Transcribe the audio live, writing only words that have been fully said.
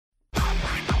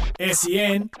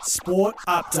SEN Sport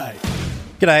Update.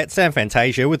 G'day, it's Sam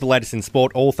Fantasia with the latest in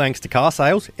sport, all thanks to car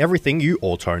sales, everything you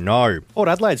auto know. Port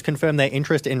Adelaide's confirmed their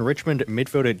interest in Richmond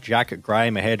midfielder Jack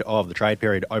Graham ahead of the trade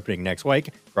period opening next week.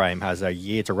 Graham has a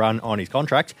year to run on his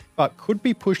contract, but could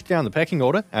be pushed down the pecking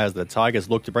order as the Tigers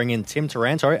look to bring in Tim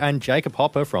Taranto and Jacob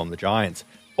Hopper from the Giants.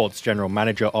 Port's General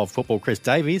Manager of Football Chris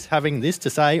Davies having this to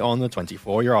say on the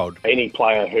 24-year-old. Any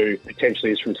player who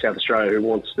potentially is from South Australia who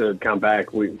wants to come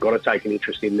back, we've got to take an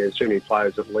interest in. There's too many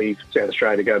players that leave South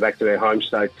Australia to go back to their home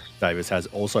states. Davies has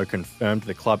also confirmed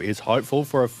the club is hopeful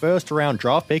for a first-round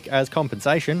draft pick as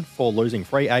compensation for losing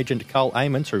free agent Carl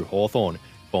Amon to Hawthorn.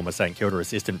 Former St Kilda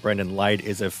assistant Brendan Lade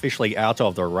is officially out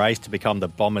of the race to become the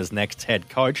Bombers' next head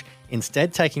coach,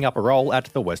 instead taking up a role at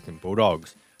the Western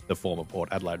Bulldogs. The former Port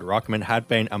Adelaide ruckman had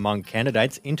been among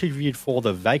candidates interviewed for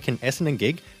the vacant Essendon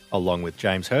gig, along with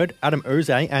James Hird, Adam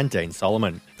Uze and Dean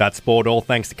Solomon. That's sport all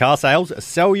thanks to car sales.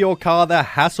 Sell your car the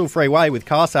hassle-free way with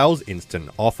car sales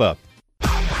instant offer.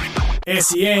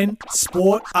 SEN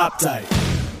Sport Update.